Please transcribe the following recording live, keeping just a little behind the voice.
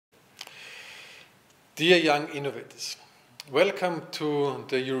Dear Young Innovators, welcome to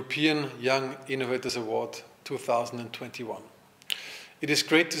the European Young Innovators Award 2021. It is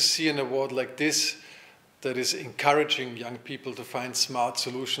great to see an award like this that is encouraging young people to find smart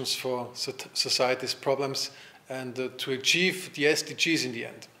solutions for society's problems and to achieve the SDGs in the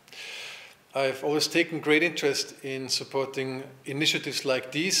end. I've always taken great interest in supporting initiatives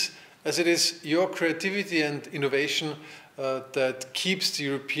like these, as it is your creativity and innovation that keeps the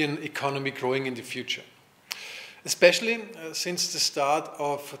European economy growing in the future. Especially since the start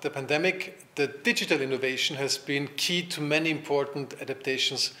of the pandemic, the digital innovation has been key to many important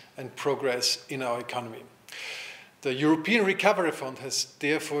adaptations and progress in our economy. The European Recovery Fund has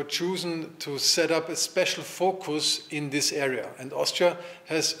therefore chosen to set up a special focus in this area, and Austria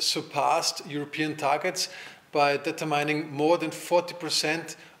has surpassed European targets by determining more than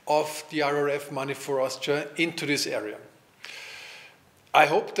 40% of the RRF money for Austria into this area. I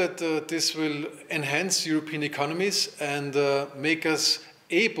hope that this will enhance European economies and make us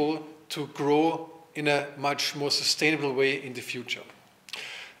able to grow in a much more sustainable way in the future.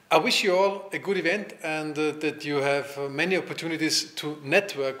 I wish you all a good event and that you have many opportunities to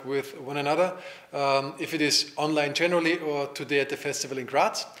network with one another, if it is online generally or today at the festival in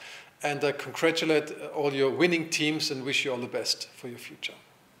Graz. And I congratulate all your winning teams and wish you all the best for your future.